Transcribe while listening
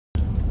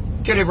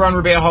Good everyone,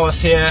 Robett Hollis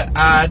here.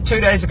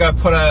 2 days ago I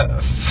put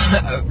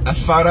a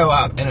photo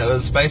up, and it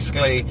was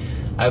basically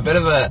a bit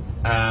of a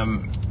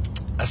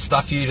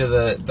stuff you to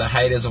the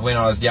haters of when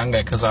I was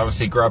younger, because I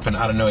obviously grew up in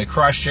Aranui,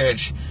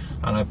 Christchurch.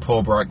 I know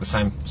Paul broke the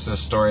same sort of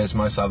story as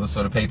most other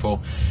sort of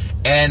people,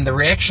 and the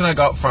reaction I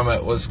got from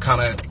it was kind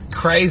of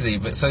crazy.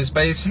 But so it's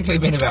basically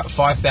been about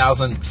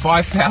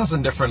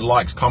 5,000 different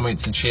likes,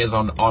 comments and shares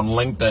on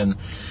LinkedIn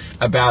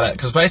about it,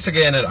 because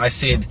basically in it I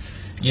said,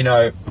 you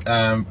know,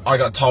 I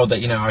got told that,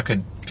 you know, I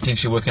could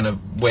potentially work in a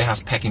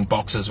warehouse packing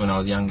boxes when I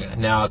was younger.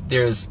 Now,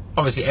 there is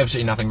obviously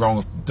absolutely nothing wrong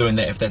with doing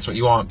that if that's what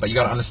you want, but you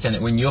got to understand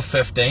that when you're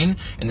 15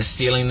 and the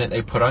ceiling that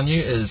they put on you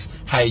is,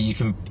 hey, you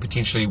can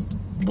potentially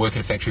work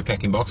in a factory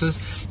packing boxes,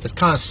 it's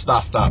kind of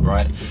stuffed up,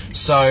 right?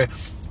 So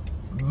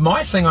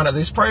my thing on it,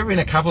 there's probably been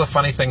a couple of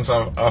funny things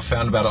I've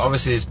found about it.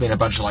 Obviously there's been a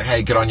bunch of like,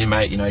 hey, good on you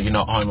mate, you know, you're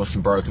not homeless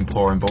and broke and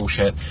poor and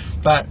bullshit.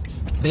 But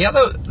the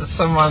other,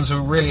 some ones were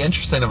really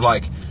interesting of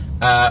like,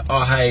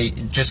 oh hey,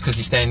 just because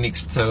you stand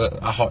next to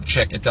a hot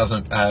chick, it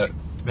doesn't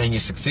mean you're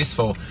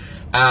successful.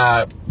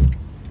 For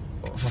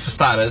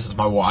starters, it's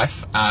my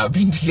wife,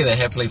 been together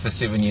happily for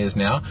 7 years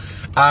now.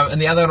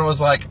 And the other one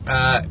was like,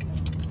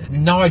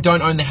 no, I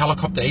don't own the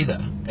helicopter either.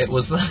 It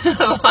was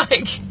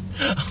like,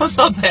 I'm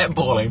not that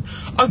balling.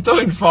 I'm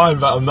doing fine,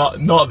 but I'm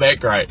not that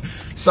great.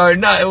 So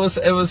no, it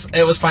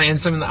was funny. And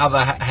some of the other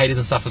haters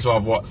and stuff as well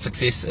of what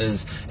success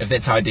is, if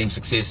that's how I deem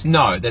success.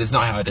 No, that is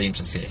not how I deem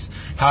success.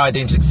 How I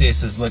deem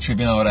success is literally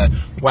being able to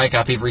wake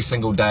up every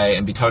single day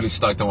and be totally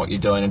stoked on what you're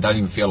doing and don't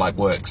even feel like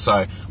work.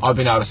 So I've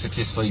been able to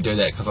successfully do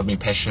that because I've been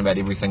passionate about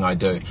everything I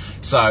do.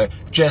 So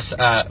just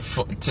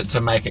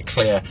to make it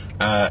clear,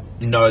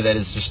 no, that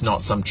is just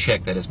not some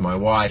chick, that is my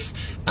wife.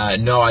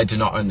 No, I do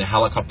not own the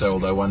helicopter,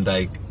 although one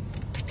day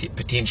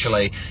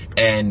potentially.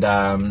 And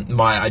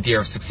my idea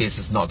of success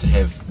is not to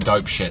have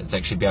dope shit, it's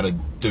actually be able to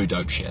do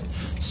dope shit.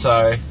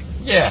 So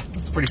yeah,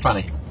 it's pretty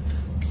funny.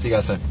 See you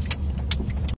guys soon.